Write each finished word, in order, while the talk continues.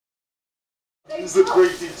It's the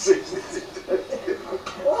breeding season.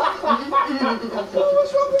 What's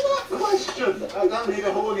wrong with that question? I don't need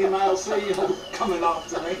a horny male seal coming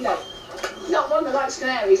after me. No, not one that likes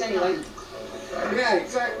canaries anyway. Yeah,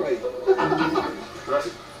 exactly.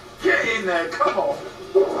 Get in there, come on.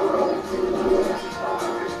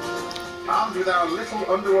 Armed with our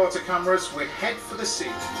little underwater cameras, we head for the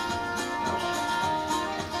sea.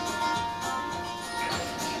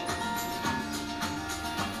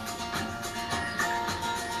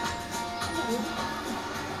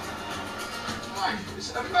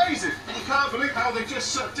 It's amazing. You can't believe how they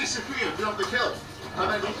just disappeared beyond the kill.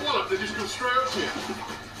 And then wallop, they just come straight up to you.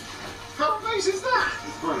 How amazing is that?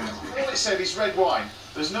 Brilliant. All it said is red wine.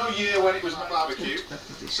 There's no year when it was barbecue.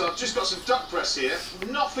 So I've just got some duck breast here.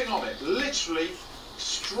 Nothing on it. Literally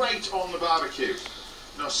straight on the barbecue.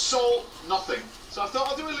 No salt, nothing. So I thought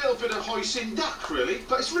I'll do a little bit of hoisin duck, really.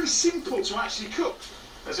 But it's really simple to actually cook,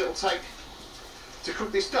 as it'll take to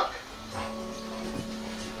cook this duck.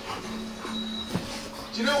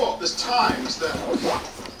 Do you know what? There's times that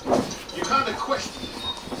you kind of question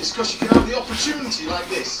it's because you can have the opportunity like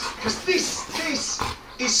this. Because this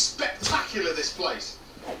is spectacular, this place.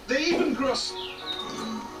 They even grow...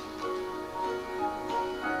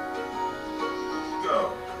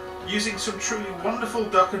 Go. Using some truly wonderful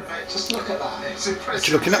duck and veg. Just look at that. It's impressive. What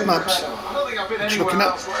you looking at, Mabs? I don't think I've been anywhere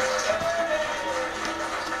else.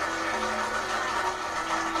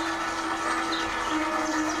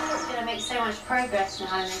 Make so much progress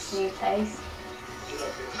now in this new place.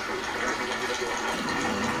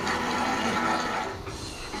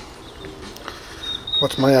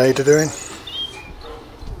 What's my Ada doing?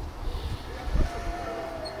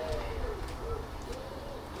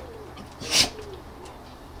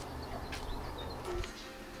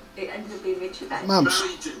 It ended up being Richard. Mabs.